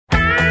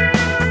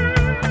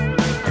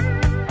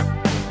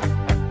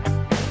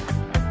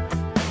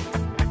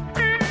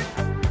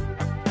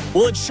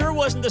Well, it sure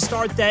wasn't the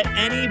start that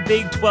any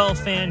Big 12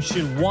 fan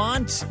should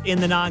want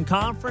in the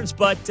non-conference,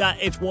 but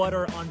it's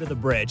water under the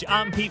bridge.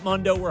 I'm Pete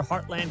Mundo. We're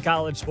Heartland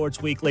College Sports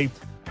Weekly.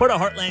 Part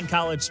of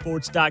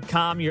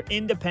HeartlandCollegeSports.com, your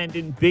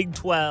independent Big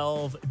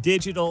 12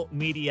 digital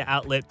media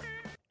outlet.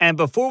 And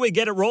before we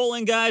get it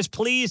rolling, guys,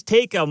 please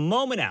take a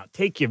moment out.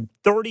 Take you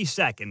 30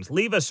 seconds.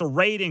 Leave us a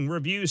rating,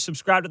 review,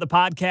 subscribe to the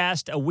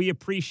podcast. We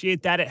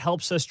appreciate that. It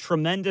helps us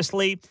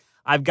tremendously.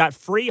 I've got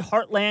free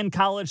Heartland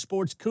College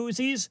Sports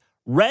koozies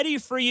ready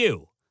for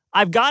you.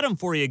 I've got them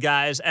for you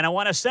guys, and I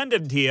want to send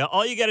them to you.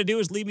 All you got to do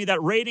is leave me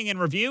that rating and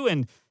review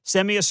and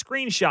send me a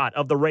screenshot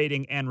of the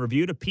rating and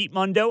review to Pete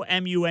Mundo,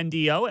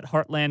 M-U-N-D-O, at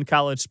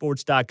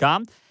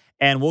HeartlandCollegeSports.com,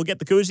 and we'll get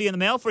the koozie in the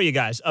mail for you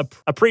guys.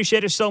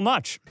 Appreciate it so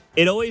much.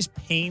 It always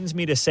pains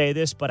me to say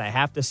this, but I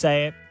have to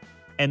say it,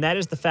 and that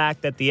is the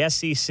fact that the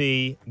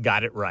SEC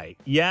got it right.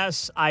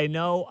 Yes, I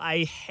know.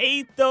 I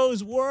hate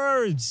those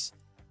words.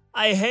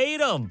 I hate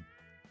them.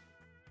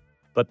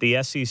 But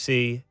the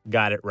SEC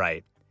got it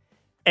right.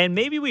 And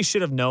maybe we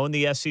should have known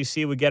the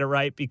SEC would get it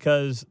right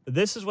because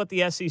this is what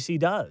the SEC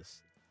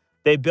does.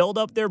 They build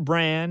up their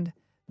brand.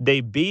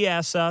 They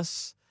BS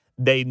us.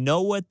 They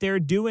know what they're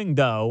doing,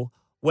 though,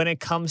 when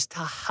it comes to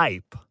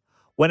hype,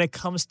 when it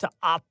comes to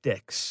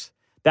optics.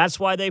 That's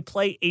why they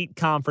play 8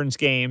 conference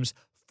games,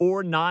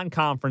 4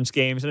 non-conference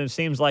games, and it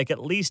seems like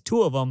at least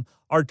 2 of them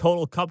are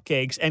total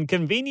cupcakes. And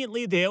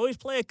conveniently, they always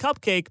play a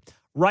cupcake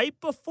right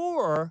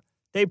before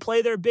they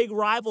play their big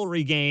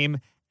rivalry game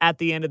at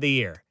the end of the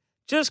year.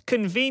 Just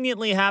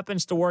conveniently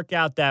happens to work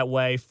out that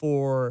way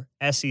for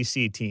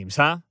SEC teams,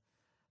 huh?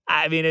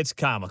 I mean, it's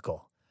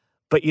comical.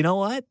 But you know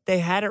what? They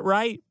had it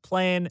right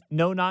playing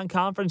no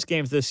non-conference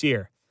games this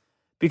year.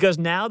 Because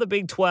now the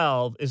Big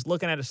 12 is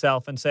looking at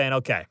itself and saying,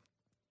 okay,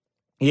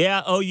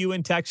 yeah, OU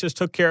and Texas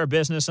took care of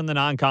business in the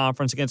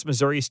non-conference against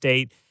Missouri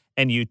State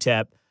and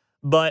UTEP.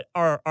 But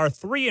our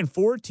 3 and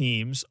 4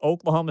 teams,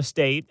 Oklahoma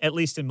State, at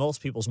least in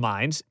most people's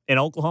minds, and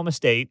Oklahoma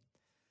State,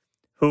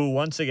 who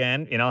once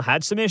again,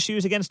 had some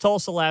issues against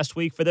Tulsa last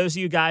week. For those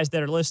of you guys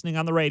that are listening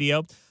on the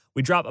radio,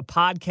 we drop a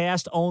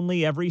podcast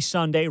only every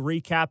Sunday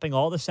recapping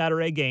all the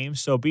Saturday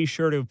games. So be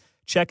sure to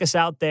check us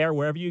out there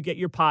wherever you get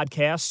your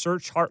podcasts.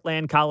 Search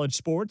Heartland College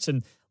Sports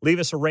and leave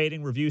us a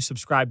rating, review,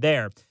 subscribe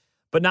there.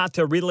 But not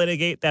to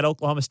relitigate that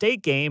Oklahoma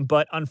State game,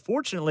 but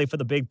unfortunately for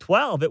the Big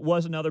 12, it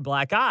was another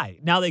black eye.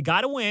 Now, they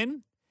got to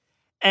win,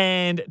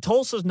 and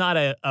Tulsa's not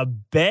a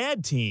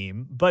bad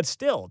team, but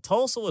still,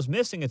 Tulsa was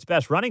missing its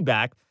best running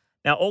back.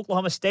 Now,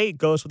 Oklahoma State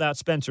goes without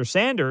Spencer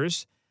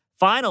Sanders.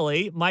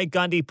 Finally, Mike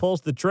Gundy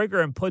pulls the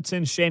trigger and puts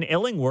in Shane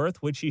Illingworth,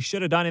 which he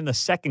should have done in the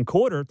second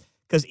quarter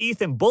because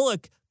Ethan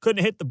Bullock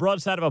couldn't hit the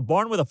broadside of a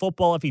barn with a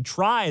football if he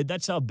tried.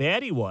 That's how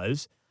bad he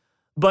was.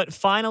 But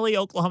finally,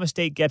 Oklahoma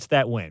State gets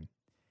that win.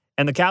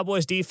 And the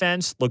Cowboys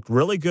defense looked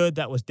really good.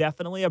 That was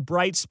definitely a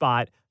bright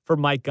spot for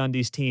Mike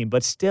Gundy's team.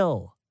 But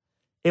still,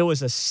 it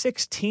was a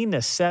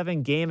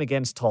 16-7 game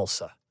against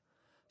Tulsa.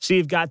 So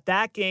you've got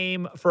that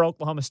game for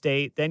Oklahoma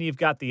State. Then you've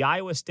got the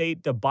Iowa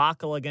State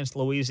debacle against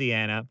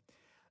Louisiana.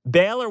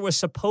 Baylor was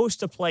supposed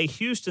to play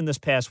Houston this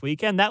past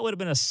weekend. That would have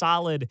been a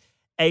solid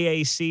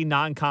AAC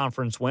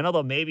non-conference win.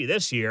 Although maybe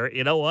this year,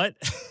 you know what?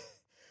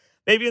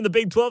 Maybe in the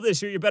Big 12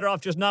 this year, you're better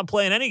off just not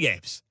playing any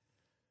games.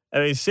 I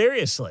mean,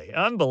 seriously,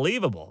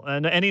 unbelievable.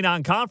 And any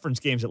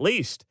non-conference games, at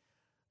least.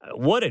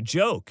 What a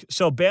joke.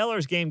 So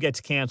Baylor's game gets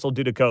canceled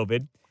due to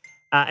COVID.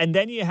 And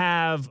then you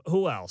have,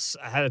 who else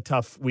had a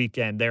tough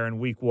weekend there in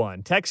week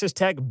 1? Texas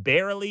Tech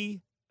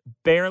barely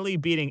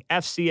beating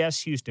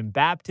FCS Houston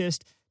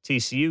Baptist.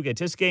 TCU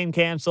gets its game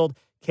canceled.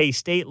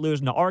 K-State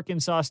losing to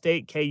Arkansas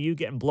State. KU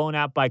getting blown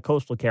out by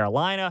Coastal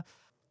Carolina.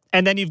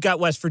 And then you've got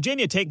West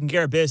Virginia taking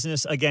care of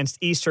business against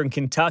Eastern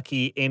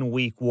Kentucky in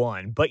week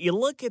 1. But you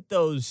look at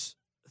those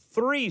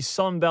 3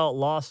 Sun Belt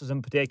losses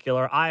in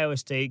particular, Iowa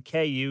State,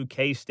 KU,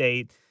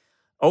 K-State,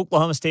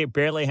 Oklahoma State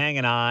barely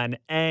hanging on.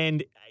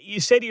 And you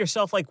say to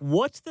yourself, like,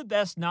 what's the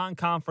best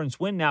non-conference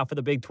win now for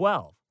the Big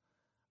 12?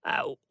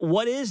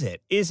 What is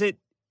it? Is it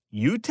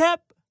UTEP?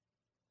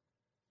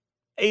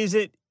 Is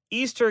it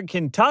Eastern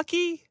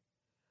Kentucky?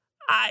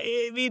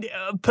 I mean,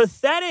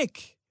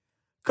 pathetic.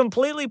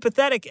 Completely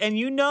pathetic. And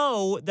you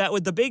know that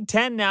with the Big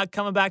Ten now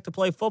coming back to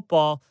play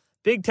football,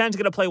 Big Ten's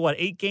going to play,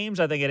 8 games,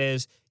 I think it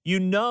is. You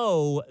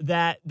know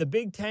that the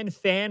Big Ten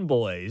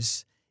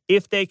fanboys,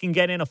 if they can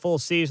get in a full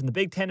season, the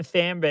Big Ten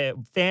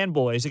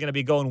fanboys are going to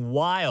be going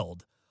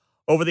wild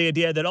over the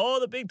idea that,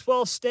 the Big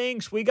 12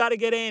 stinks. We got to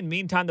get in.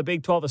 Meantime, the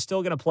Big 12 is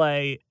still going to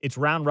play its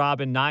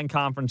round-robin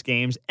non-conference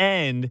games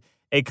and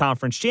a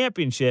conference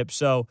championship.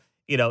 So,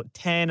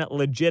 10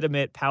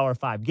 legitimate Power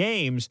 5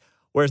 games,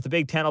 whereas the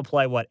Big Ten will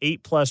play,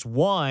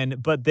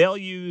 8+1, but they'll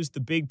use the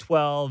Big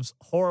 12's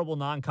horrible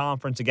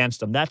non-conference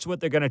against them. That's what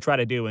they're going to try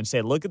to do and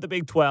say, look at the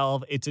Big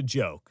 12, it's a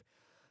joke.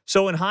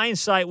 So in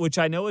hindsight, which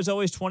I know is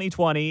always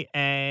 2020,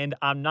 and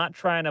I'm not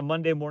trying to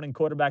Monday morning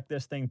quarterback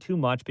this thing too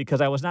much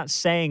because I was not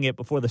saying it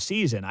before the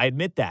season. I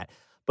admit that.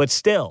 But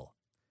still,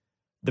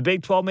 the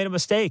Big 12 made a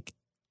mistake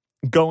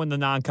going the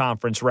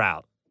non-conference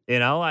route.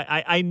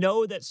 I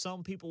know that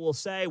some people will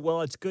say,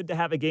 well, it's good to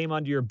have a game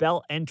under your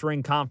belt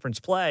entering conference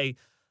play.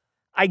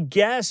 I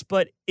guess,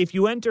 but if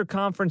you enter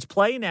conference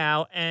play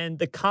now and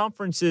the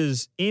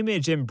conference's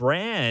image and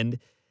brand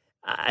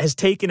has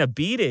taken a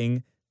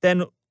beating,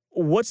 then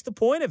what's the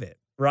point of it,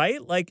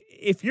 right? Like,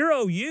 if you're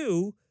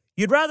OU,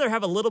 you'd rather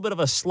have a little bit of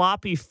a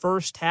sloppy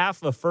first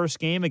half of a first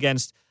game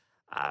against,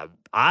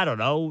 I don't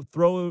know,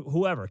 throw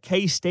whoever,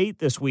 K-State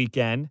this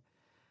weekend,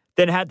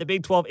 than had the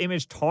Big 12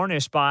 image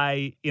tarnished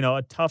by,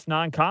 a tough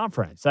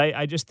non-conference.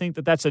 I just think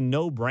that that's a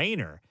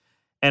no-brainer.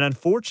 And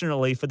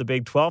unfortunately for the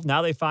Big 12,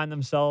 now they find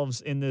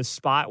themselves in this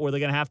spot where they're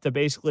going to have to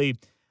basically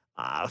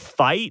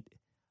fight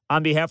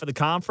on behalf of the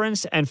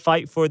conference and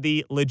fight for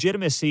the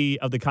legitimacy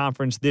of the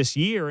conference this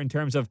year in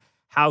terms of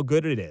how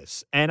good it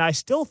is. And I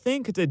still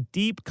think it's a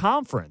deep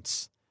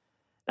conference.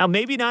 Now,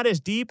 maybe not as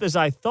deep as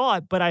I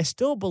thought, but I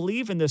still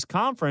believe in this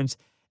conference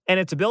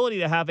and its ability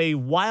to have a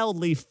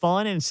wildly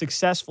fun and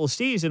successful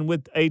season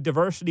with a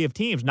diversity of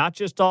teams, not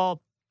just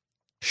all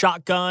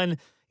shotgun,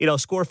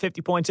 score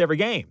 50 points every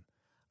game.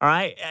 All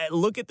right,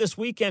 look at this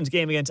weekend's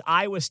game against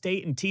Iowa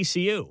State and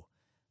TCU.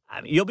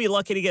 You'll be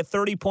lucky to get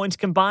 30 points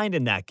combined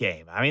in that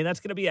game. That's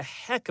going to be a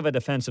heck of a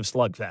defensive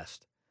slugfest.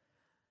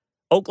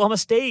 Oklahoma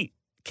State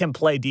can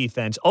play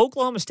defense.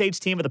 Oklahoma State's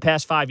team of the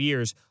past 5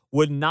 years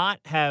would not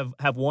have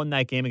won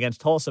that game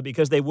against Tulsa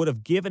because they would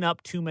have given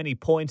up too many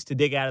points to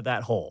dig out of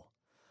that hole.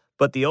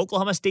 But the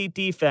Oklahoma State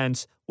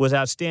defense was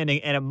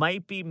outstanding, and it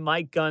might be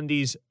Mike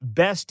Gundy's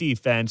best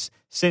defense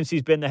since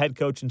he's been the head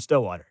coach in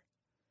Stillwater.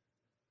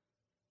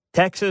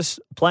 Texas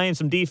playing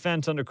some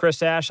defense under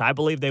Chris Ash. I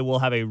believe they will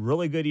have a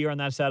really good year on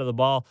that side of the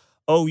ball.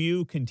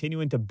 OU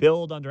continuing to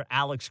build under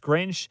Alex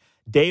Grinch.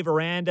 Dave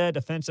Aranda,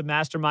 defensive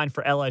mastermind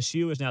for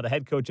LSU, is now the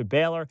head coach at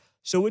Baylor.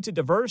 So it's a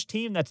diverse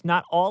team that's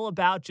not all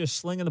about just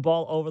slinging the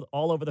ball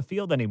all over the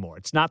field anymore.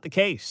 It's not the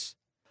case.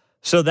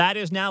 So that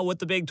is now what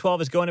the Big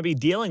 12 is going to be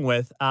dealing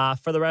with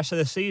for the rest of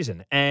the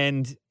season.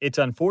 And it's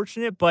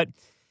unfortunate, but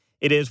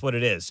it is what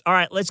it is. All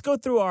right, let's go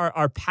through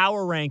our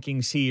power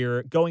rankings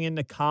here going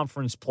into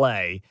conference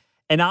play.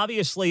 And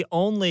obviously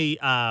only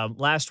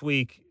last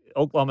week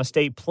Oklahoma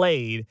State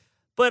played,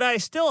 but I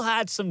still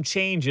had some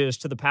changes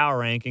to the power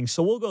rankings.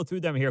 So we'll go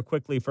through them here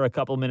quickly for a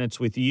couple minutes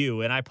with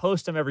you. And I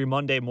post them every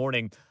Monday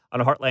morning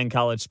on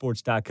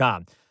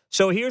HeartlandCollegeSports.com.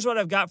 So here's what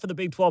I've got for the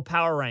Big 12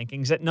 power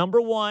rankings. At number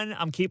 1,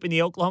 I'm keeping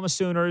the Oklahoma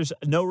Sooners.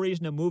 No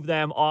reason to move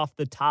them off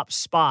the top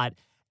spot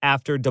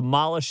after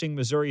demolishing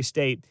Missouri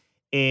State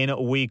in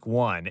week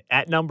 1.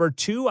 At number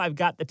 2, I've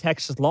got the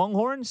Texas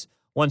Longhorns.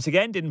 Once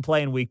again, didn't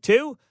play in week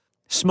 2.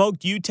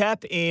 Smoked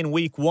UTEP in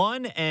week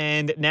 1,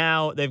 and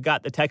now they've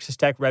got the Texas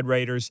Tech Red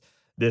Raiders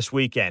this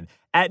weekend.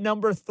 At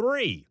number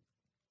 3,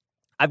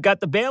 I've got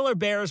the Baylor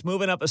Bears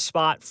moving up a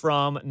spot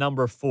from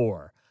number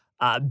 4.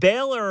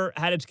 Baylor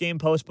had its game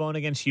postponed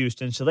against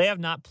Houston, so they have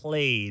not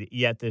played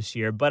yet this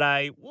year. But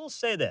I will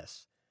say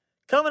this.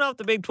 Coming off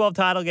the Big 12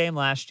 title game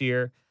last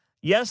year,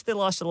 yes, they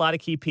lost a lot of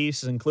key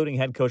pieces, including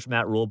head coach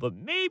Matt Rule, but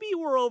maybe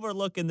we're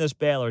overlooking this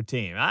Baylor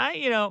team.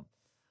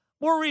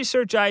 More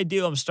research I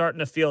do, I'm starting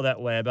to feel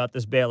that way about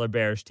this Baylor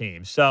Bears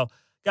team. So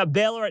got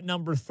Baylor at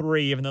number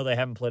 3, even though they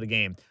haven't played a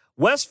game.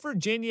 West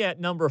Virginia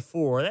at number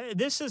 4.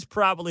 This is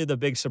probably the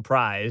big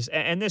surprise,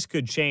 and this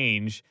could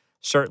change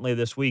certainly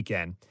this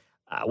weekend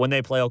when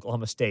they play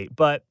Oklahoma State.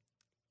 But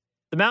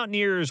the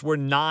Mountaineers were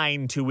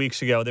 9 2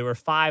 weeks ago. They were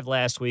 5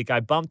 last week. I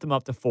bumped them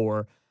up to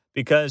 4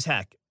 because,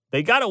 heck,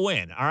 they got to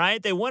win, all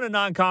right? They won a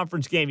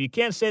non-conference game. You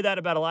can't say that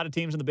about a lot of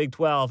teams in the Big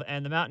 12,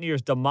 and the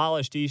Mountaineers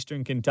demolished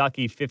Eastern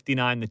Kentucky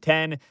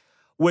 59-10,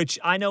 which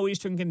I know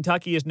Eastern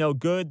Kentucky is no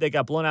good. They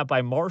got blown out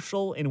by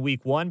Marshall in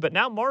week 1, but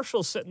now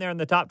Marshall's sitting there in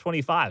the top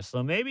 25,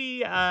 so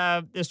maybe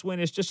this win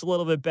is just a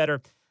little bit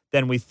better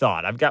than we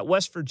thought. I've got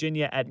West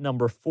Virginia at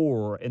number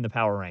 4 in the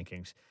power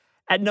rankings.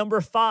 At number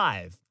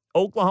 5,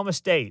 Oklahoma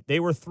State. They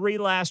were 3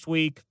 last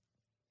week.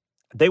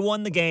 They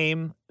won the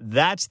game.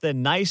 That's the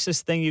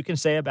nicest thing you can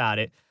say about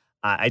it.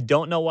 I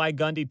don't know why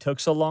Gundy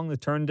took so long to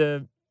turn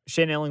to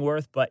Shane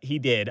Illingworth, but he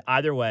did.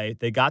 Either way,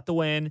 they got the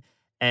win,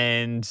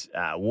 and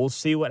we'll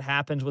see what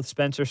happens with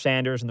Spencer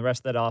Sanders and the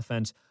rest of that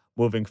offense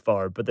moving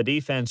forward. But the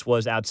defense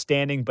was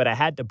outstanding, but I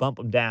had to bump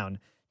them down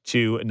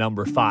to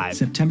number 5.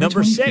 September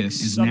number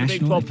 6 is on the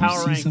National Big 12 power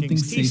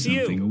rankings.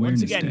 TCU,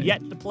 once again,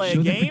 yet to play Show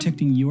a that game.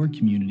 protecting your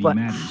community But,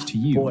 matters to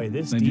you boy,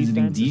 this by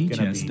visiting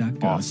defense is gonna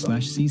be awesome.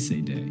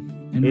 dhs.gov/CSA Day.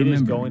 And It is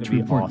remember going to to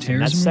be report awesome. That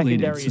terrorism-related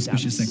secondary is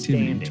suspicious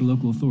activity outstanding. to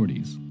local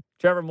authorities.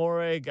 Trevor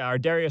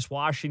Moehrig, Darius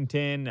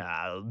Washington,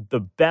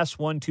 the best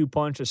 1-2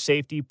 punch of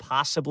safety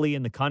possibly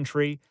in the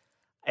country.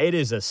 It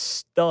is a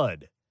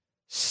stud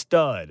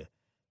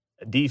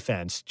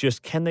defense.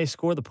 Just can they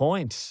score the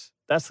points?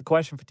 That's the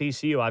question for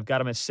TCU. I've got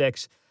them at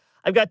 6.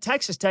 I've got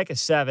Texas Tech at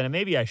 7, and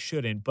maybe I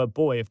shouldn't, but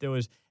boy, if there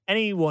was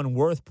anyone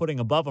worth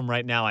putting above them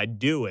right now, I'd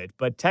do it.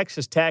 But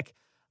Texas Tech,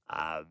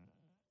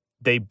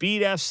 they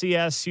beat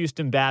FCS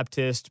Houston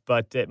Baptist,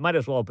 but it might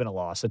as well have been a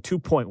loss, a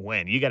 2-point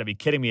win. You got to be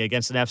kidding me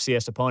against an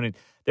FCS opponent.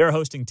 They're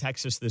hosting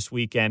Texas this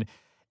weekend.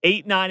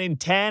 8, 9, and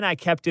 10, I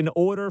kept in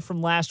order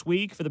from last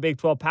week for the Big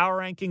 12 Power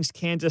Rankings.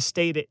 Kansas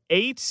State at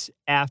 8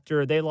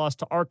 after they lost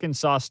to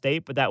Arkansas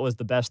State, but that was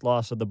the best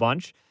loss of the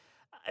bunch.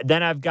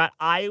 Then I've got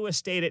Iowa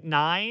State at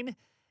 9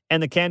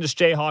 and the Kansas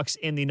Jayhawks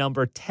in the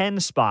number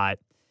 10 spot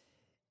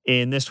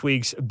in this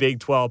week's Big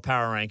 12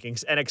 Power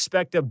Rankings. And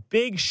expect a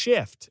big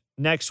shift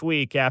next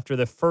week after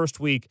the first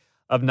week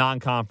of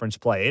non-conference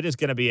play. It is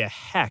going to be a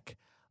heck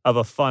of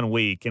a fun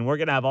week. And we're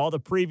going to have all the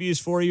previews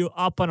for you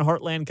up on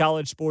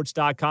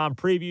HeartlandCollegeSports.com.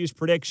 Previews,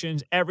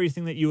 predictions,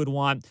 everything that you would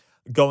want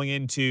going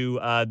into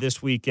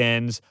this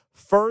weekend's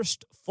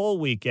first full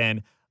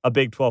weekend of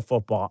Big 12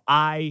 football.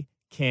 I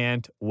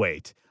can't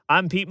wait.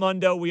 I'm Pete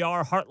Mundo. We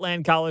are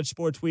Heartland College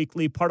Sports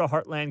Weekly, part of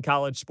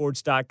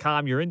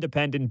HeartlandCollegeSports.com, your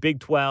independent Big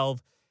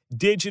 12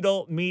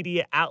 digital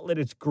media outlet.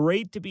 It's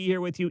great to be here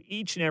with you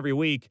each and every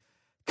week.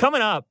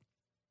 Coming up,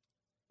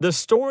 the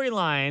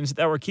storylines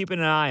that we're keeping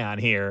an eye on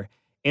here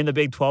in the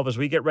Big 12 as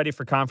we get ready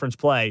for conference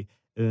play.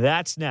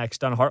 That's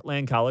next on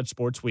Heartland College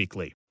Sports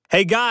Weekly.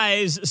 Hey,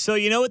 guys, so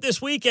you know what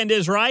this weekend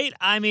is, right?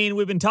 I mean,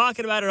 we've been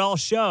talking about it all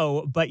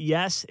show, but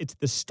yes, it's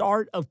the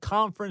start of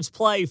conference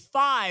play.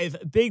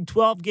 5 Big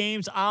 12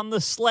 games on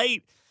the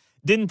slate.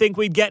 Didn't think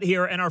we'd get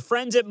here, and our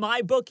friends at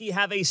MyBookie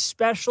have a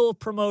special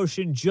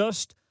promotion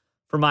just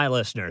for my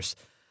listeners.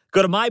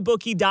 Go to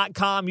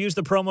mybookie.com, use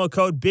the promo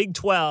code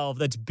BIG12.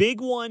 That's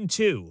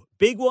BIG12,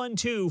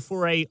 BIG12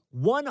 for a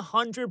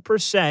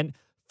 100%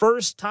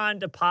 first-time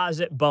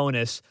deposit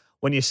bonus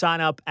when you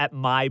sign up at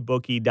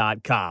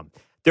mybookie.com.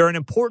 They're an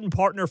important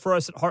partner for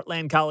us at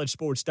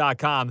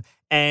HeartlandCollegeSports.com,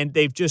 and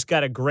they've just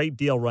got a great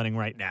deal running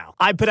right now.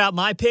 I put out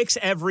my picks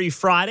every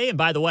Friday, and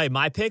by the way,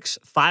 my picks,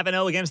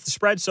 5-0 against the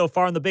spread so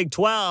far in the Big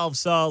 12,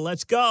 so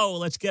let's go.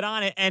 Let's get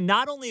on it. And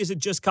not only is it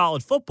just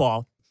college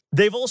football,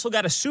 they've also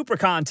got a super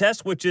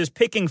contest, which is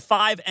picking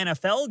 5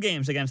 NFL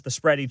games against the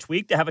spread each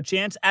week to have a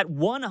chance at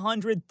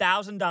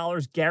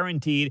 $100,000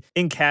 guaranteed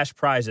in cash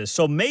prizes.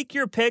 So make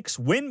your picks,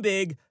 win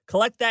big,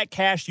 collect that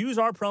cash, use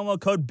our promo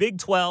code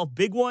BIG12,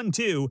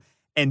 BIG12,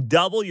 and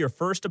double your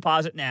first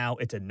deposit now.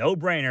 It's a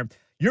no-brainer.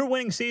 Your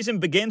winning season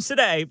begins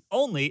today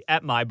only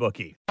at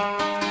MyBookie.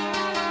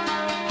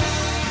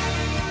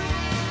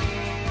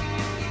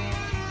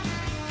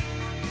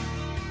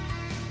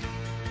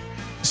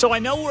 So I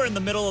know we're in the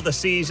middle of the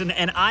season,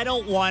 and I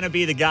don't want to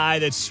be the guy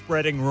that's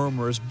spreading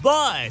rumors,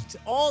 but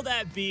all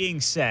that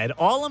being said,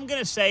 all I'm going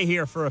to say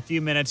here for a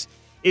few minutes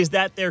is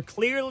that there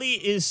clearly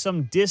is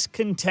some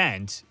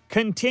discontent,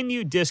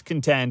 continued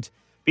discontent,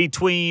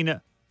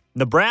 between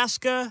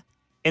Nebraska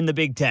and the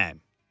Big Ten.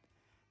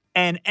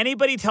 And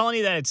anybody telling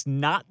you that it's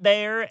not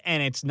there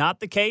and it's not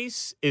the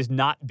case is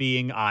not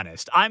being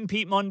honest. I'm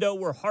Pete Mundo.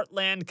 We're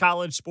Heartland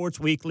College Sports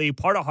Weekly,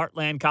 part of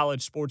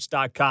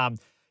HeartlandCollegeSports.com.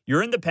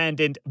 Your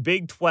independent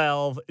Big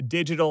 12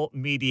 digital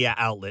media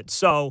outlet.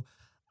 So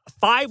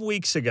 5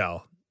 weeks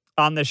ago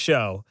on the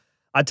show,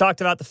 I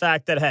talked about the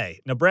fact that,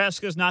 hey,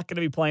 Nebraska's not going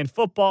to be playing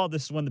football.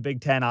 This is when the Big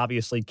Ten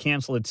obviously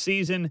canceled its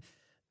season.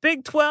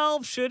 Big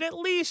 12 should at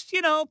least,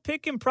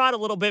 pick and prod a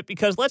little bit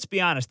because, let's be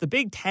honest, the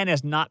Big Ten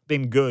has not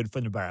been good for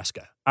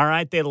Nebraska. All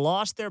right? They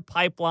lost their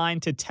pipeline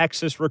to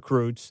Texas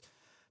recruits.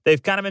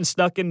 They've kind of been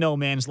stuck in no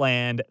man's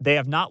land. They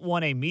have not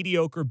won a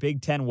mediocre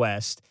Big Ten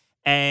West.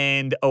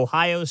 And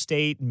Ohio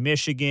State,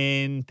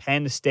 Michigan,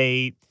 Penn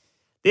State,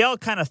 they all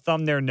kind of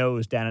thumb their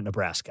nose down at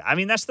Nebraska. I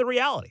mean, that's the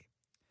reality.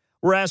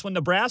 Whereas when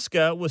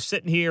Nebraska was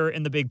sitting here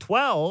in the Big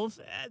 12,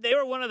 they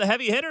were one of the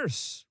heavy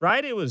hitters,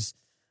 right? It was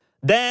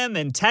them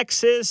and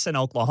Texas and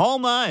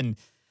Oklahoma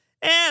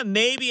and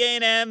maybe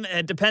A&M.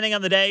 And depending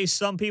on the day,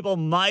 some people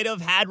might have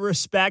had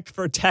respect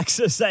for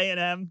Texas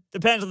A&M.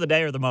 Depends on the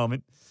day or the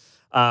moment.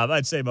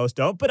 I'd say most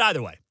don't. But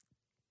either way,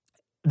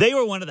 they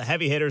were one of the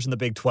heavy hitters in the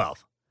Big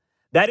 12.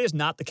 That is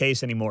not the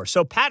case anymore.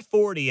 So Pat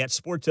Forty at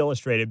Sports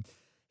Illustrated,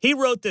 he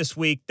wrote this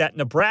week that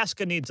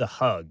Nebraska needs a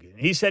hug.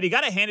 He said he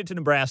got to hand it to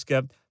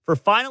Nebraska for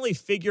finally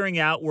figuring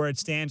out where it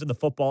stands in the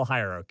football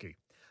hierarchy.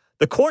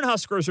 The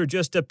Cornhuskers are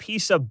just a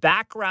piece of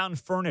background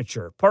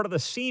furniture, part of the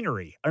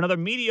scenery, another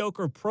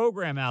mediocre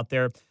program out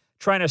there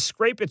trying to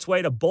scrape its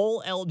way to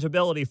bowl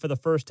eligibility for the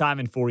first time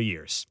in 4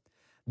 years.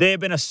 They have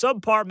been a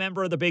subpar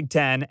member of the Big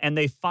Ten, and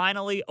they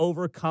finally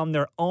overcome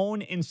their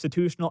own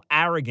institutional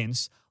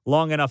arrogance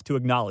long enough to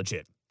acknowledge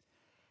it.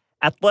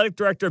 Athletic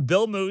Director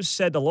Bill Moose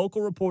said to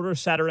local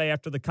reporters Saturday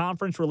after the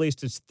conference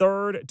released its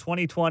third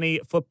 2020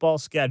 football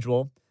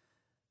schedule,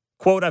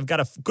 quote, "I've got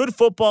a good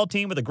football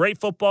team with a great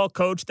football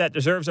coach that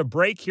deserves a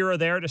break here or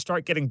there to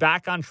start getting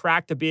back on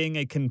track to being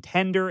a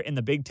contender in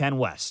the Big Ten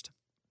West."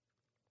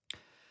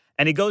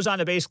 And he goes on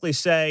to basically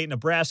say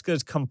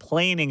Nebraska's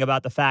complaining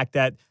about the fact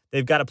that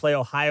they've got to play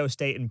Ohio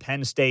State and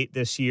Penn State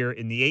this year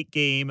in the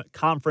 8-game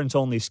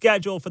conference-only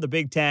schedule for the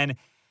Big Ten,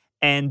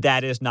 and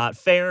that is not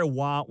fair.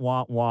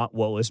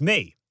 Woe is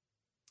me.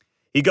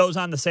 He goes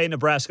on to say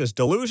Nebraska's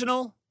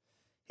delusional.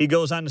 He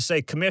goes on to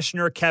say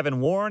Commissioner Kevin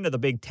Warren of the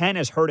Big Ten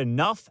has heard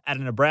enough out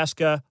of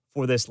Nebraska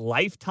for this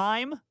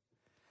lifetime.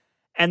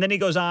 And then he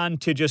goes on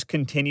to just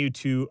continue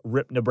to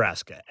rip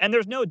Nebraska. And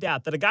there's no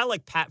doubt that a guy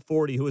like Pat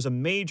Forty, who is a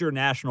major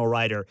national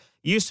writer,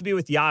 used to be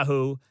with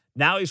Yahoo,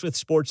 Now he's with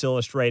Sports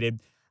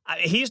Illustrated.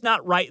 He's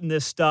not writing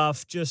this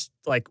stuff just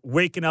like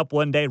waking up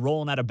one day,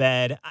 rolling out of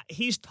bed.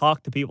 He's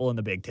talked to people in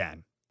the Big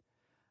Ten.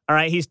 All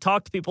right, he's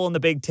talked to people in the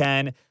Big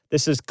Ten.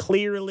 This is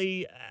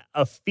clearly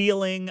a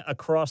feeling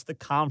across the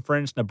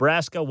conference.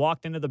 Nebraska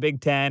walked into the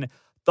Big Ten,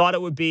 thought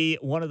it would be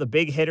one of the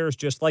big hitters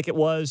just like it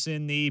was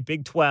in the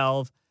Big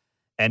 12,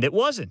 and it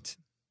wasn't.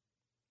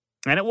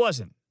 And it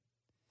wasn't.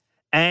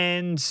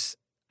 And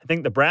I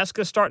think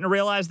Nebraska's starting to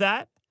realize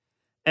that,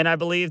 and I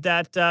believe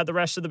that the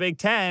rest of the Big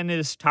Ten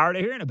is tired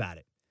of hearing about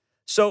it.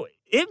 So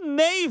it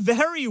may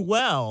very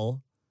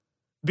well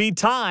be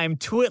time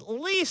to at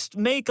least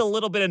make a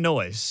little bit of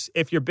noise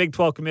if you're Big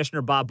 12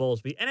 Commissioner Bob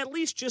Bowlesby, and at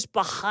least just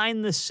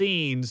behind the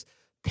scenes,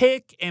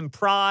 pick and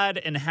prod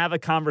and have a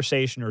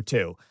conversation or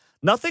two.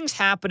 Nothing's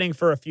happening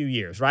for a few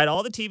years, right?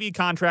 All the TV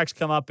contracts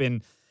come up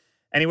in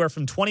anywhere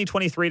from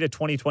 2023 to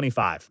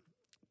 2025.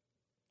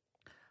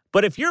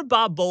 But if you're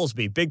Bob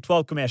Bowlesby, Big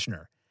 12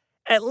 Commissioner,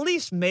 at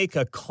least make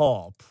a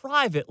call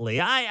privately.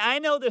 I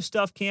know this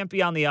stuff can't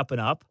be on the up and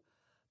up,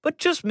 but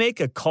just make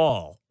a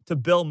call to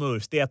Bill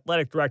Moos, the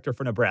athletic director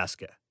for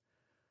Nebraska.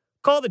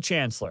 Call the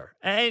chancellor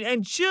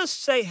and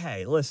just say,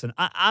 hey, listen,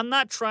 I'm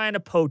not trying to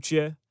poach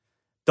you.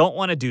 Don't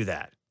want to do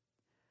that.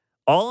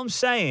 All I'm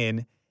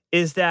saying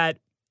is that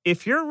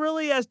if you're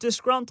really as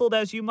disgruntled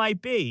as you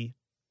might be,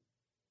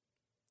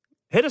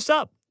 hit us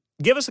up.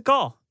 Give us a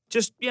call.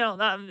 Just,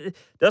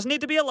 doesn't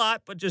need to be a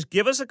lot, but just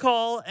give us a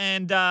call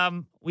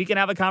and we can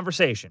have a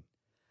conversation.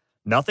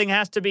 Nothing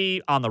has to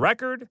be on the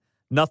record.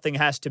 Nothing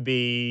has to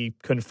be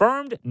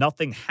confirmed.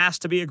 Nothing has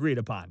to be agreed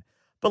upon.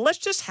 But let's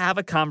just have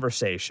a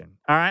conversation.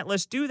 All right,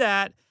 let's do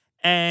that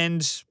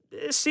and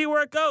see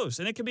where it goes.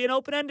 And it can be an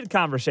open-ended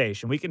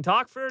conversation. We can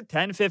talk for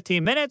 10,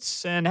 15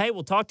 minutes, and hey,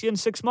 we'll talk to you in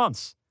 6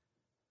 months.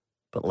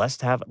 But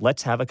let's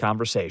have a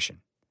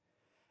conversation.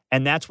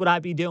 And that's what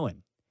I'd be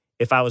doing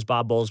if I was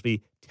Bob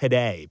Bowlesby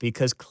today,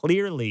 because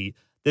clearly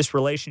this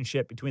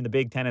relationship between the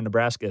Big Ten and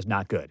Nebraska is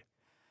not good.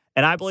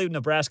 And I believe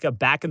Nebraska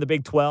back in the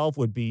Big 12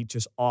 would be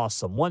just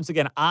awesome. Once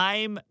again,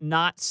 I'm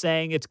not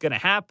saying it's going to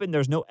happen.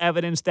 There's no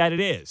evidence that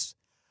it is.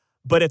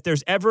 But if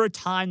there's ever a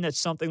time that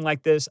something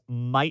like this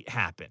might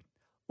happen,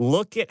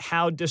 look at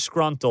how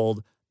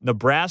disgruntled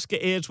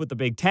Nebraska is with the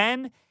Big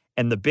Ten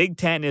and the Big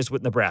Ten is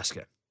with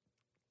Nebraska.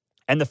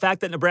 And the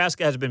fact that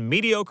Nebraska has been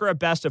mediocre at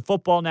best at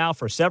football now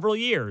for several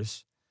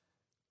years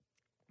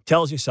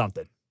tells you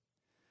something.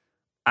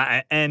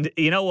 And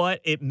you know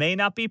what? It may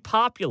not be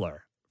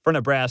popular for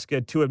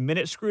Nebraska to admit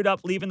it screwed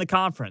up leaving the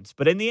conference.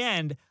 But in the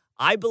end,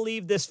 I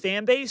believe this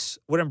fan base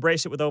would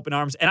embrace it with open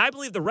arms. And I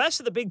believe the rest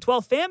of the Big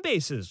 12 fan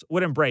bases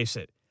would embrace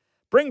it.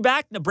 Bring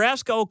back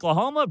Nebraska,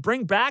 Oklahoma.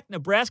 Bring back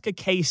Nebraska,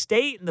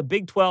 K-State in the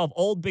Big 12,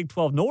 old Big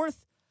 12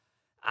 North.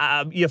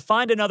 You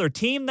find another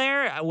team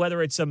there,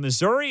 whether it's a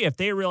Missouri, if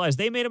they realize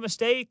they made a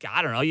mistake.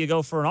 I don't know. You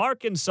go for an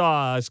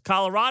Arkansas. Is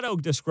Colorado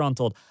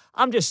disgruntled?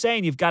 I'm just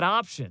saying you've got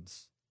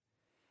options.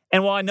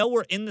 And while I know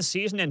we're in the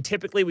season and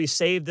typically we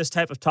save this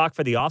type of talk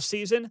for the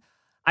offseason,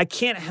 I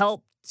can't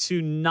help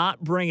to not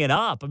bring it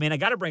up. I mean, I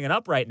got to bring it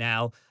up right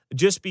now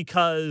just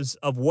because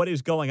of what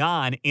is going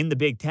on in the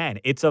Big Ten.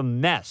 It's a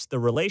mess. The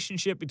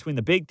relationship between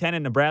the Big Ten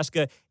and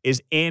Nebraska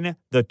is in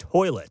the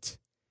toilet.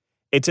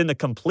 It's in the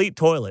complete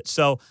toilet.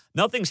 So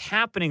nothing's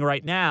happening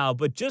right now,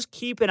 but just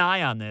keep an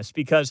eye on this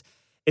because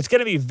it's going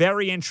to be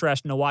very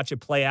interesting to watch it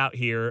play out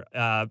here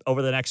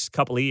over the next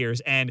couple of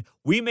years. And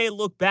we may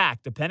look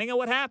back, depending on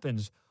what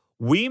happens,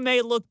 we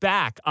may look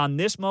back on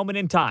this moment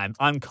in time,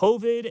 on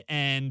COVID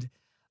and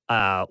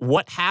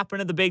what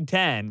happened in the Big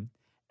Ten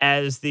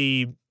as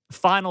the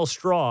final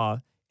straw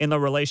in the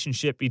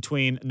relationship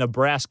between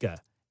Nebraska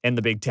and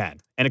the Big Ten.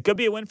 And it could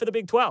be a win for the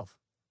Big 12.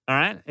 All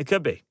right? It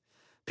could be.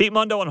 Pete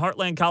Mundo on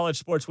Heartland College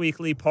Sports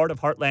Weekly, part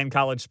of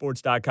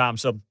heartlandcollegesports.com.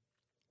 So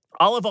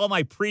all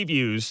my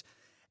previews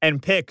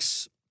and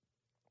picks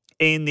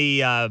in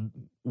the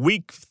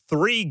Week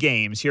 3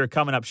 games here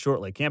coming up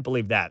shortly. Can't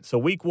believe that. So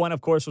Week 1,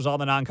 of course, was all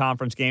the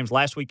non-conference games.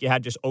 Last week you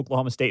had just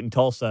Oklahoma State and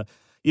Tulsa.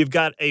 You've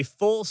got a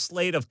full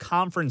slate of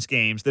conference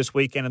games this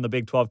weekend in the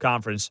Big 12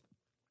 Conference.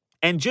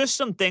 And just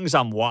some things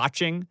I'm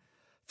watching.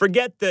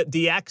 Forget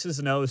the X's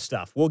and O's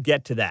stuff. We'll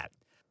get to that.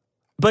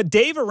 But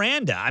Dave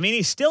Aranda, I mean,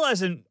 he still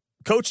hasn't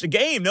coached a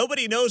game.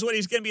 Nobody knows what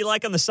he's going to be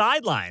like on the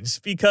sidelines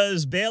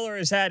because Baylor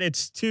has had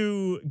its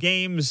 2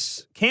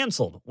 games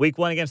canceled. Week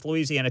 1 against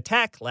Louisiana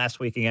Tech, last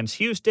week against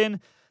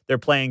Houston. They're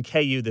playing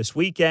KU this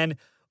weekend.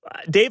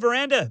 Dave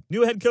Aranda,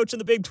 new head coach in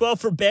the Big 12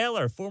 for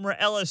Baylor, former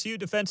LSU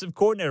defensive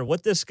coordinator.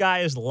 What this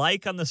guy is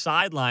like on the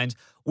sidelines,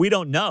 we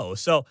don't know.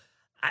 So,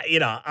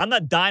 I'm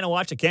not dying to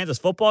watch a Kansas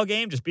football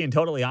game, just being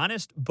totally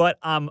honest, but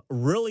I'm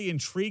really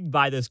intrigued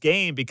by this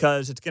game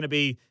because it's going to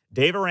be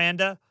Dave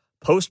Aranda,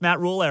 post-Matt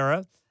Rule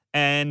era.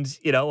 And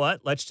you know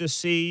what? Let's just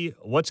see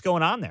what's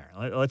going on there.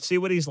 Let's see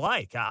what he's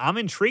like. I'm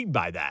intrigued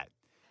by that.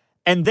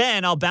 And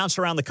then I'll bounce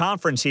around the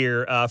conference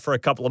here for a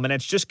couple of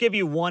minutes. Just give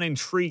you one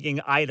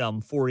intriguing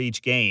item for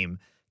each game.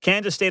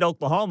 Kansas State,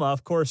 Oklahoma,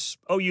 of course,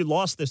 OU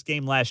lost this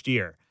game last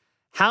year.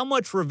 how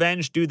much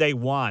revenge do they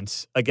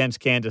want against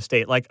Kansas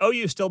State? Like,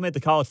 OU still made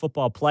the college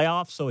football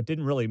playoff, so it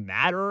didn't really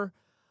matter.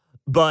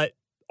 But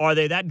are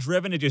they that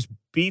driven to just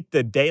beat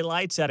the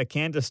daylights out of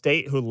Kansas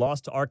State, who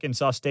lost to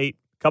Arkansas State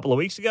a couple of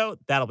weeks ago?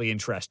 That'll be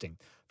interesting.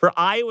 For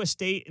Iowa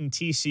State and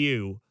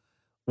TCU,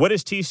 what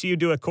does TCU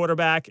do at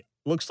quarterback?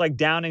 Looks like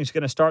Downing's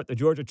going to start, the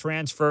Georgia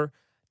transfer.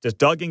 Does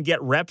Duggan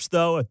get reps,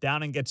 though? If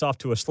Downing gets off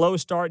to a slow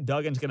start,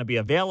 Duggan's going to be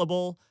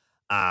available.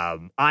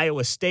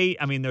 Iowa State,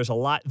 I mean, there's a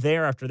lot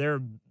there after their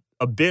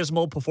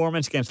abysmal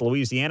performance against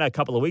Louisiana a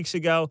couple of weeks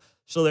ago.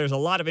 So there's a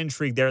lot of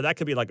intrigue there. That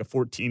could be like a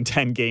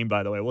 14-10 game,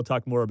 by the way. We'll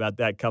talk more about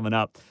that coming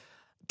up.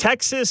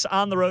 Texas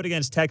on the road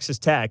against Texas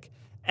Tech.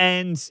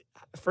 And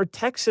for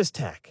Texas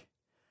Tech,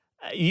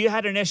 you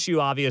had an issue,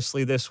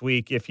 obviously, this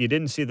week, if you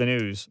didn't see the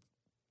news.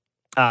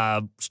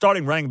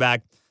 Starting running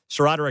back,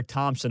 SaRodorick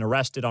Thompson,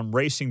 arrested on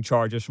racing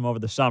charges from over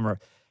the summer.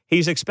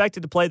 He's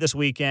expected to play this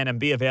weekend and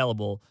be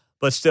available.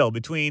 But still,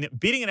 between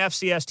beating an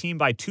FCS team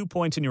by 2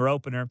 points in your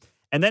opener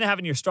and then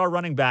having your star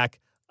running back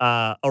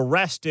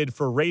arrested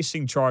for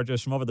racing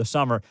charges from over the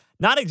summer,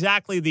 not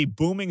exactly the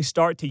booming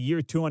start to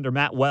year 2 under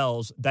Matt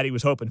Wells that he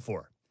was hoping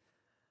for.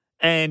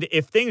 And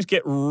if things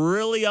get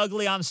really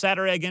ugly on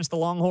Saturday against the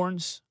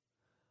Longhorns,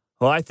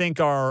 who I think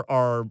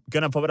are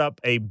going to put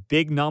up a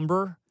big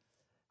number,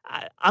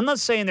 I'm not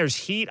saying there's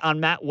heat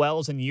on Matt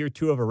Wells in year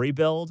 2 of a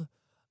rebuild,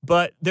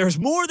 but there's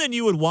more than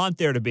you would want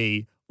there to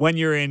be when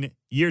you're in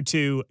year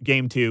 2,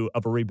 game 2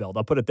 of a rebuild.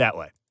 I'll put it that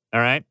way. All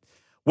right.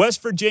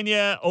 West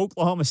Virginia,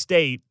 Oklahoma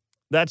State.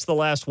 That's the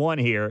last one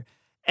here.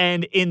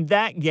 And in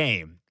that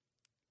game,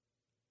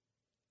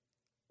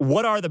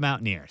 what are the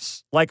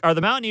Mountaineers? Like, are the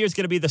Mountaineers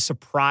going to be the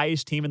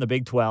surprise team in the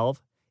Big 12?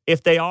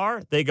 If they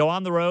are, they go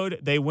on the road,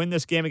 they win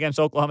this game against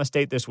Oklahoma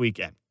State this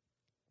weekend.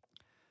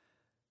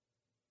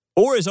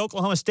 Or is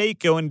Oklahoma State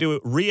going to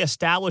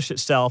reestablish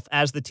itself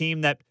as the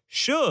team that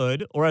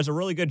should, or has a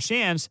really good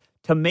chance,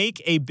 to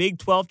make a Big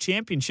 12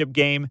 championship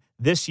game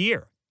this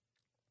year?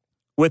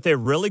 With a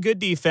really good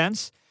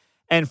defense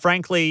and,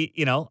 frankly,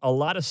 you know, a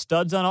lot of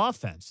studs on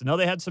offense. I know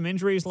they had some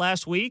injuries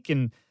last week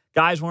and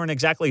guys weren't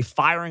exactly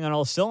firing on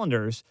all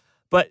cylinders,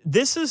 but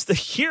this is the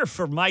year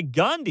for Mike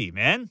Gundy,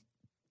 man.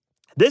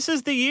 This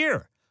is the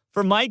year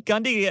for Mike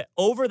Gundy to get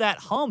over that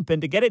hump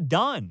and to get it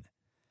done.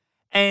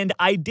 And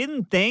I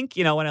didn't think,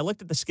 you know, when I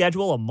looked at the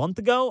schedule a month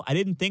ago, I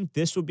didn't think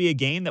this would be a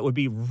game that would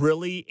be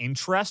really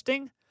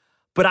interesting.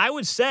 But I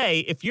would say,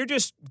 if you're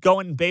just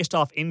going based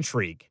off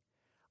intrigue,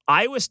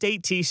 Iowa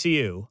State,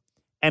 TCU,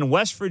 and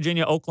West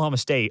Virginia, Oklahoma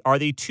State are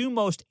the 2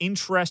 most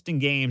interesting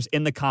games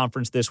in the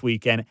conference this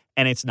weekend,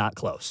 and it's not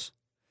close.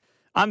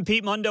 I'm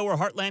Pete Mundo. We're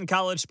Heartland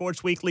College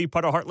Sports Weekly,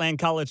 part of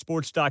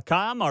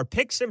HeartlandCollegeSports.com. Our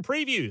picks and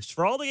previews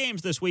for all the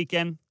games this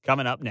weekend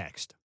coming up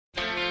next.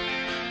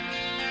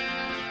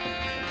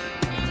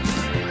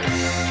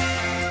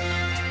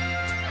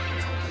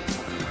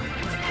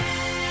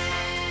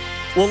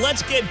 Well,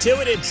 let's get to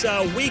it. It's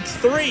week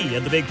 3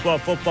 of the Big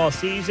 12 football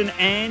season,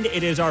 and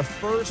it is our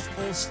first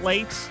full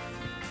slate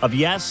of,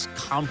 yes,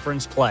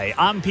 conference play.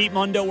 I'm Pete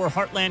Mundo. We're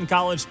Heartland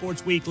College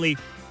Sports Weekly,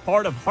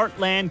 part of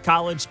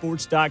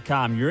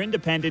HeartlandCollegeSports.com, your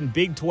independent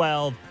Big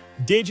 12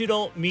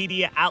 digital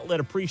media outlet.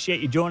 Appreciate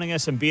you joining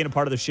us and being a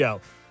part of the show.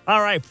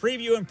 All right,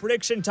 preview and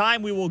prediction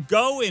time. We will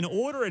go in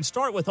order and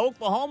start with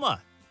Oklahoma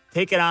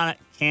taking on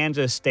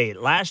Kansas State.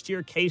 Last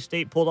year,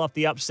 K-State pulled off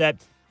the upset.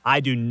 I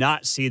do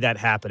not see that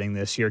happening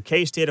this year.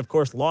 K-State, of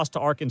course, lost to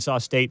Arkansas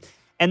State,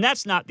 and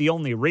that's not the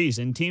only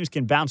reason. Teams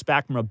can bounce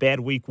back from a bad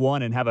week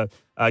 1 and have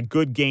a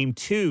good game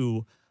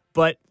 2,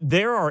 but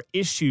there are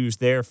issues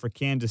there for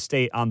Kansas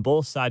State on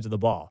both sides of the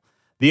ball.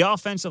 The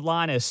offensive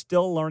line is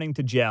still learning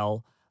to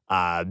gel.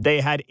 They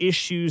had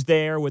issues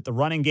there with the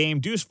running game.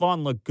 Deuce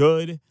Vaughn looked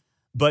good,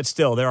 but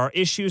still, there are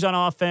issues on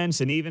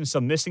offense and even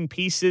some missing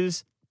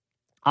pieces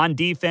on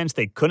defense.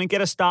 They couldn't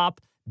get a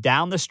stop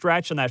down the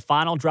stretch on that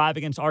final drive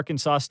against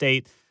Arkansas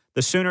State.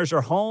 The Sooners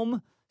are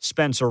home.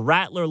 Spencer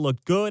Rattler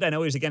looked good. I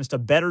know he's against a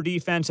better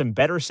defense and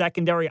better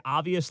secondary,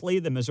 obviously,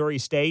 than Missouri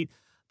State.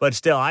 But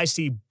still, I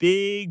see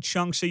big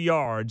chunks of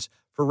yards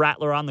for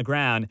Rattler on the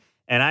ground.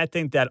 And I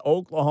think that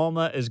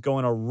Oklahoma is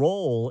going to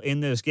roll in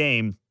this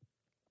game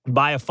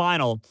by a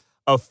final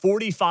of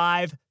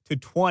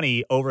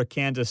 45-20 over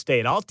Kansas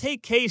State. I'll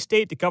take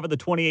K-State to cover the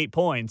 28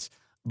 points,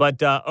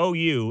 but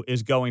OU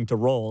is going to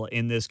roll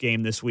in this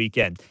game this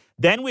weekend.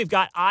 Then we've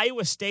got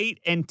Iowa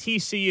State and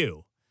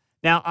TCU.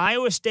 Now,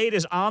 Iowa State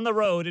is on the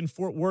road in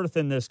Fort Worth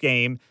in this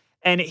game,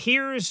 and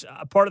here's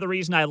part of the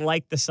reason I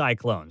like the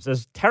Cyclones.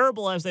 As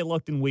terrible as they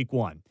looked in week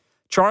 1,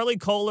 Charlie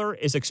Kohler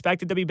is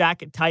expected to be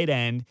back at tight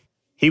end.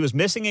 He was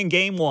missing in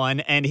game 1,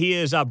 and he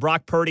is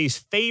Brock Purdy's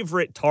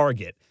favorite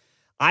target.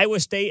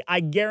 Iowa State, I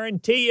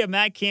guarantee you,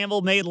 Matt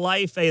Campbell made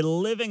life a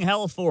living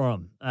hell for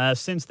him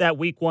since that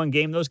week 1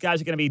 game. Those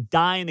guys are going to be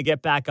dying to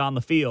get back on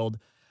the field.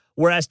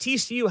 Whereas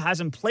TCU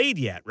hasn't played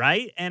yet,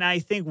 right? And I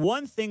think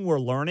one thing we're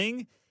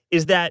learning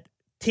is that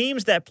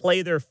teams that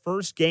play their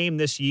first game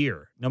this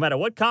year, no matter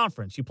what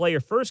conference, you play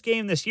your first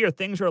game this year,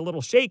 things are a little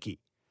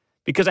shaky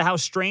because of how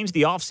strange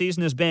the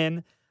offseason has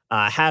been,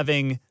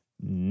 having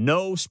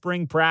no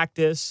spring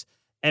practice,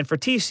 And for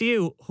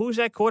TCU, who's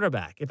that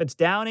quarterback? If it's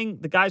Downing,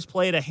 the guy's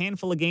played a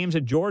handful of games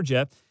at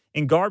Georgia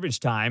in garbage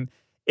time.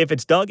 If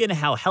it's Duggan,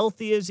 how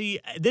healthy is he?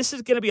 This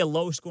is going to be a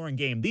low-scoring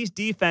game. These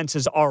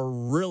defenses are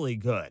really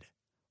good.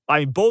 I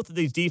mean, both of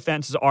these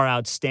defenses are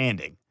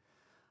outstanding.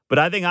 But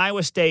I think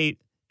Iowa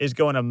State is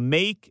going to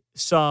make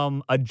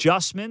some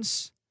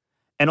adjustments,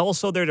 and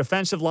also their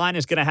defensive line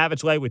is going to have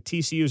its way with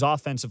TCU's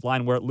offensive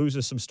line where it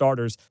loses some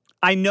starters.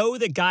 I know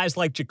that guys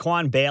like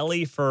Jaquan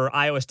Bailey for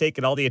Iowa State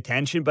get all the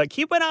attention, but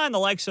keep an eye on the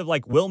likes of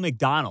like Will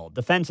McDonald,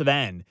 defensive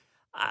end.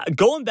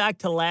 Going back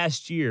to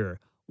last year,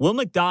 Will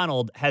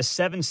McDonald has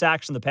 7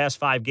 sacks in the past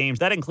 5 games.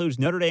 That includes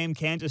Notre Dame,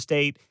 Kansas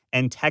State,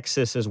 and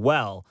Texas as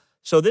well.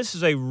 So this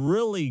is a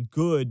really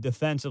good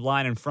defensive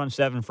line in front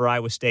seven for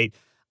Iowa State.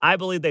 I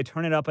believe they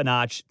turn it up a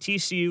notch.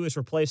 TCU is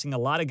replacing a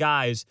lot of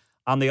guys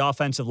on the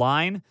offensive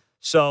line.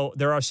 So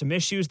there are some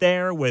issues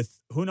there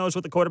with who knows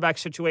what the quarterback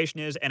situation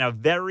is and a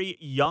very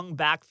young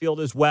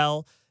backfield as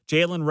well.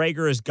 Jalen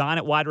Reagor is gone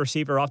at wide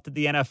receiver off to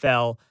the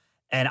NFL.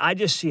 And I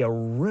just see a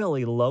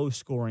really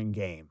low-scoring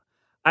game.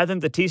 I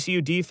think the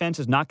TCU defense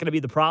is not going to be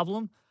the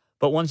problem.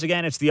 But once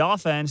again, it's the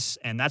offense,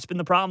 and that's been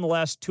the problem the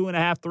last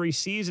 2.5, 3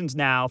 seasons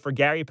now for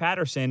Gary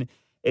Patterson.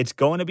 It's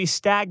going to be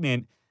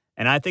stagnant.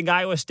 And I think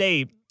Iowa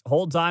State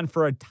holds on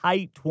for a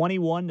tight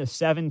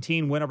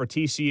 21-17 win over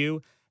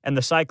TCU. And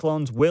the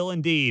Cyclones will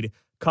indeed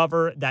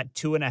cover that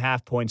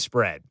 2.5-point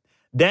spread.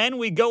 Then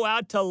we go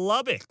out to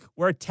Lubbock,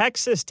 where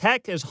Texas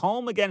Tech is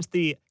home against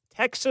the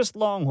Texas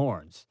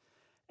Longhorns.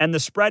 And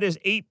the spread is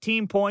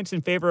 18 points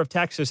in favor of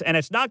Texas. And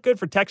it's not good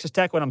for Texas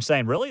Tech when I'm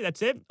saying, really?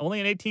 That's it? Only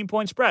an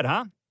 18-point spread,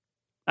 huh?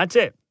 That's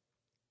it.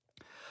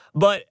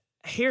 But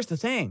here's the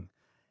thing.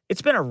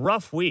 It's been a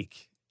rough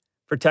week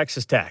for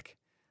Texas Tech.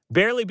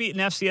 Barely beat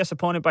an FCS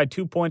opponent by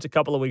 2 points a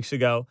couple of weeks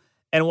ago.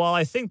 And while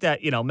I think that,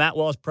 Matt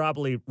Wells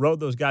probably rode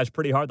those guys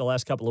pretty hard the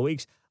last couple of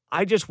weeks,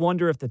 I just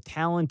wonder if the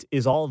talent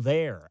is all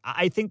there.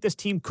 I think this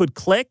team could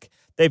click.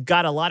 They've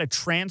got a lot of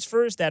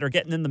transfers that are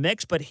getting in the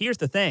mix. But here's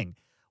the thing.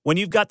 When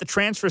you've got the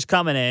transfers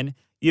coming in,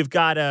 you've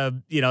got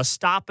a,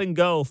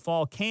 stop-and-go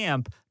fall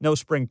camp, no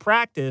spring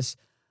practice.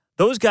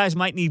 Those guys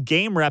might need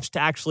game reps to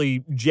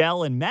actually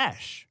gel and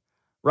mesh,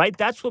 right?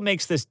 That's what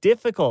makes this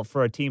difficult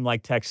for a team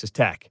like Texas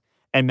Tech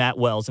and Matt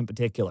Wells in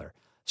particular.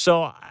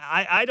 So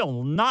I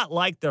do not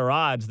like their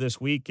odds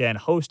this weekend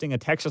hosting a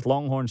Texas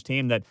Longhorns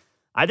team that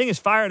I think is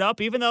fired up,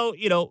 even though,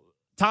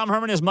 Tom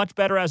Herman is much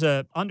better as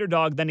an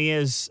underdog than he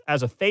is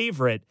as a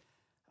favorite.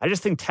 I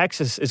just think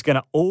Texas is going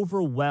to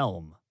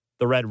overwhelm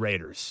the Red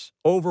Raiders,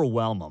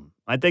 overwhelm them.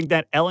 I think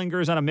that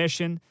Ellinger's on a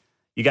mission.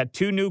 You got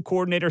 2 new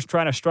coordinators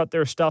trying to strut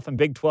their stuff in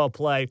Big 12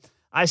 play.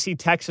 I see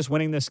Texas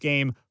winning this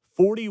game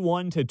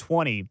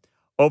 41-20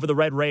 over the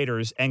Red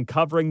Raiders and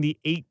covering the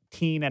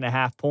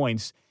 18.5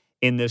 points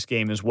in this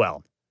game as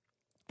well.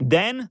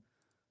 Then,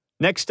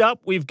 next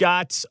up, we've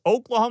got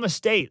Oklahoma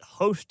State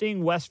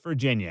hosting West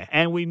Virginia.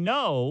 And we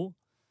know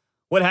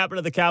what happened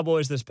to the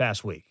Cowboys this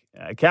past week.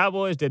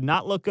 Cowboys did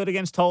not look good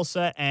against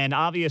Tulsa, and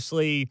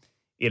obviously,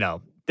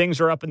 things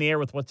are up in the air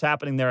with what's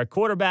happening there at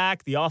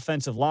quarterback. The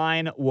offensive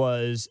line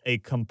was a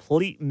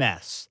complete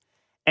mess.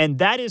 And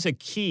that is a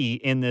key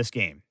in this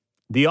game,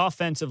 the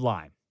offensive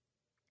line.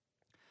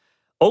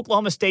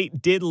 Oklahoma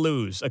State did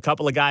lose a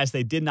couple of guys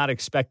they did not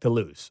expect to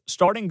lose.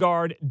 Starting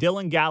guard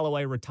Dylan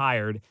Galloway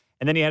retired,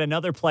 and then he had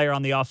another player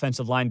on the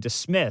offensive line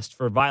dismissed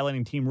for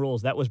violating team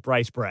rules. That was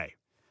Bryce Bray.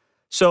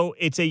 So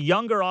it's a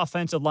younger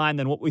offensive line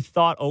than what we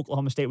thought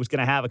Oklahoma State was going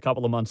to have a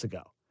couple of months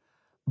ago.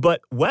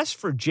 But West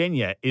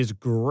Virginia is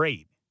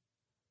great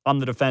on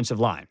the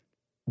defensive line.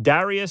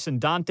 Darius and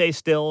Dante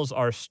Stills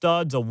are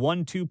studs, a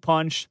 1-2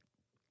 punch.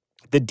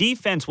 The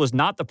defense was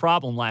not the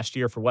problem last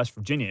year for West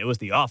Virginia. It was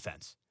the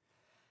offense.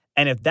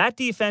 And if that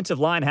defensive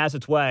line has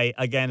its way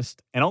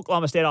against an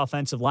Oklahoma State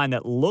offensive line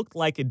that looked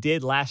like it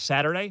did last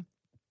Saturday,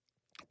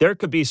 there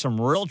could be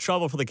some real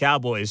trouble for the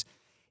Cowboys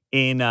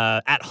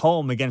at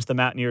home against the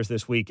Mountaineers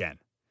this weekend.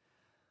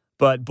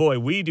 But, boy,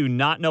 we do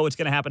not know what's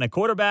going to happen at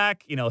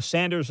quarterback.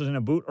 Sanders was in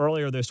a boot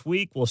earlier this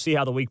week. We'll see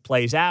how the week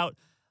plays out.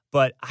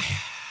 But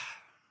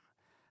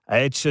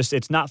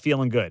it's not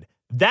feeling good.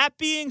 That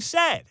being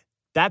said,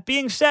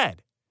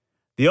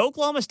 the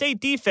Oklahoma State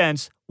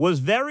defense was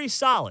very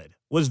solid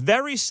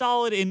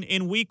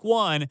in week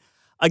 1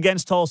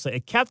 against Tulsa.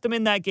 It kept them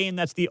in that game.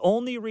 That's the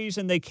only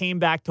reason they came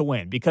back to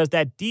win, because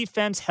that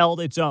defense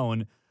held its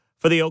own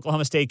for the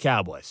Oklahoma State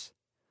Cowboys.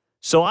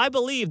 So I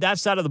believe that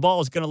side of the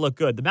ball is going to look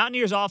good. The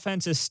Mountaineers'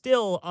 offense is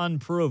still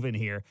unproven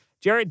here.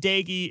 Jarrett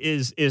Doege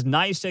is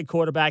nice at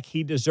quarterback.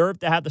 He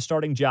deserved to have the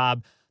starting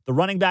job. The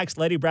running backs,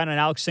 Leddie Brown and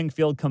Alex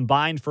Sinkfield,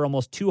 combined for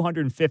almost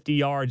 250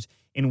 yards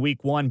in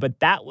week 1, but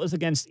that was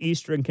against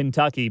Eastern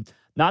Kentucky,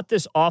 not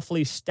this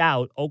awfully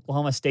stout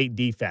Oklahoma State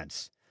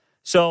defense.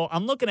 So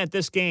I'm looking at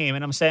this game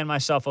and I'm saying to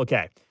myself,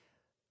 okay,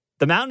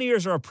 the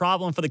Mountaineers are a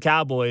problem for the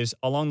Cowboys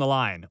along the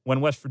line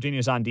when West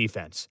Virginia's on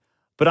defense.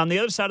 But on the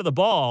other side of the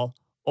ball,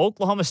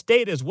 Oklahoma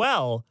State as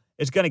well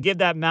is going to give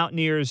that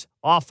Mountaineers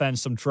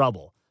offense some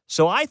trouble.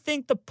 So I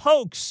think the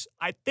Pokes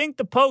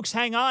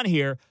hang on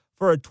here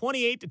for a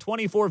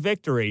 28-24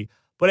 victory.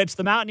 but it's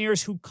the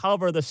Mountaineers who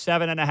cover the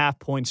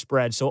 7.5-point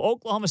spread. So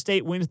Oklahoma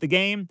State wins the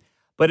game,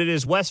 but it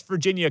is West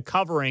Virginia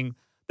covering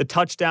the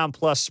touchdown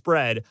plus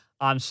spread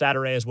on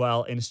Saturday as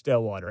well in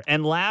Stillwater.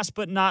 And last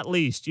but not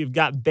least, you've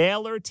got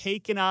Baylor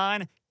taking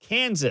on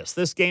Kansas.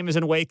 This game is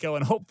in Waco,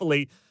 and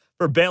hopefully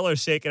for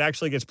Baylor's sake, it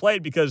actually gets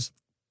played because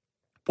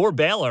poor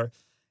Baylor,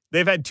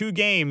 they've had 2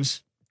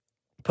 games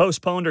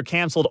postponed or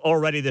canceled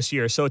already this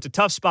year, so it's a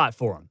tough spot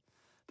for them.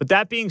 But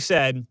that being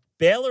said,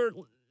 Baylor,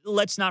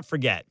 let's not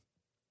forget,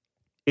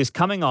 is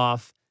coming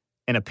off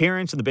an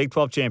appearance in the Big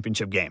 12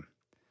 championship game.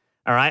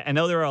 All right, I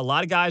know there are a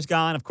lot of guys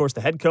gone. Of course,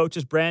 the head coach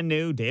is brand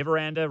new, Dave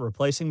Aranda,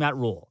 replacing Matt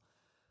Rule.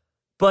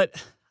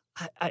 But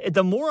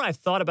the more I've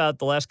thought about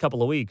the last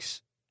couple of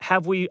weeks,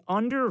 have we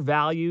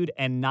undervalued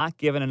and not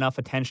given enough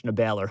attention to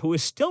Baylor, who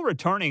is still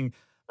returning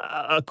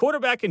a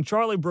quarterback in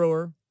Charlie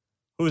Brewer,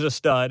 who's a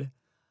stud,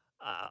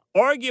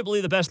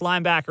 arguably the best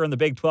linebacker in the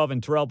Big 12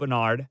 in Terrell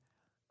Bernard.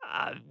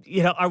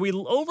 Are we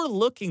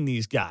overlooking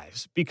these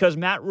guys because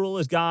Matt Rule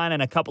is gone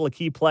and a couple of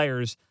key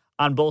players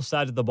on both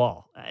sides of the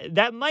ball?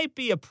 That might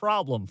be a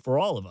problem for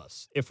all of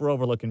us if we're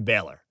overlooking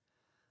Baylor.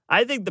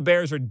 I think the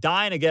Bears are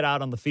dying to get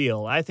out on the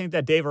field. I think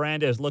that Dave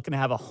Aranda is looking to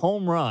have a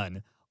home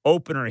run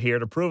opener here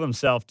to prove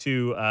himself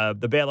to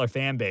the Baylor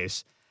fan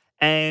base.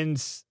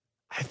 And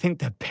I think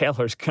that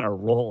Baylor's going to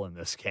roll in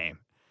this game.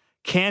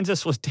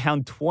 Kansas was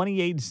down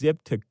 28-0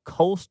 to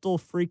Coastal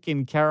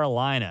freaking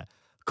Carolina.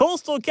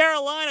 Coastal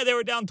Carolina, they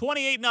were down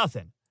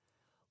 28-0.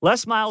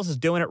 Les Miles is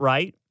doing it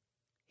right.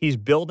 He's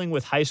building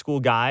with high school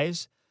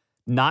guys,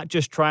 not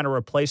just trying to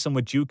replace them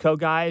with JUCO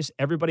guys.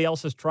 Everybody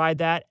else has tried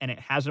that, and it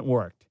hasn't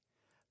worked.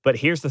 But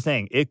here's the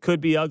thing. It could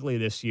be ugly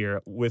this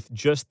year with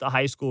just the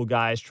high school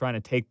guys trying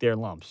to take their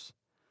lumps.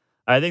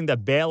 I think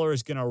that Baylor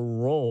is going to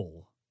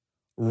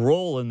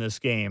roll in this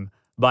game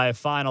by a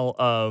final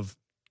of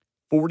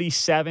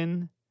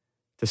 47-17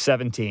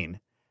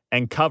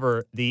 and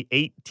cover the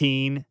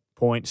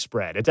 18-point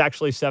spread. It's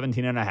actually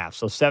 17.5,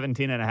 so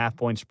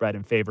 17.5-point spread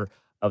in favor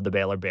of the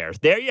Baylor Bears.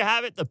 There you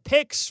have it, the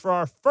picks for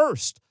our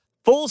first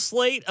full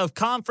slate of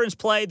conference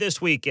play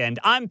this weekend.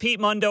 I'm Pete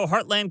Mundo.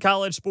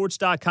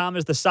 HeartlandCollegeSports.com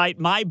is the site.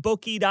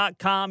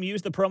 MyBookie.com.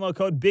 Use the promo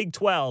code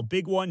BIG12,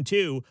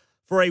 BIG12,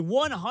 for a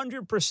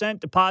 100%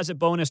 deposit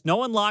bonus.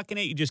 No unlocking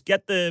it. You just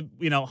get the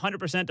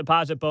 100%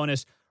 deposit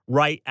bonus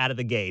right out of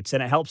the gates,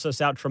 and it helps us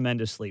out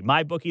tremendously.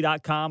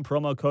 MyBookie.com,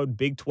 promo code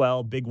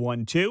BIG12,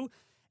 BIG12.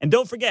 And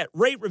don't forget,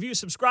 rate, review,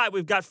 subscribe.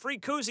 We've got free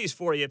koozies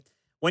for you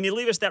when you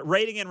leave us that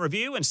rating and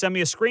review and send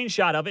me a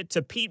screenshot of it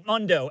to Pete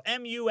Mundo,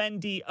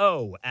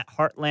 MUNDO, at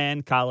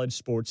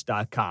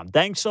HeartlandCollegeSports.com.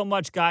 Thanks so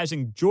much, guys.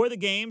 Enjoy the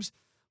games.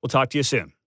 We'll talk to you soon.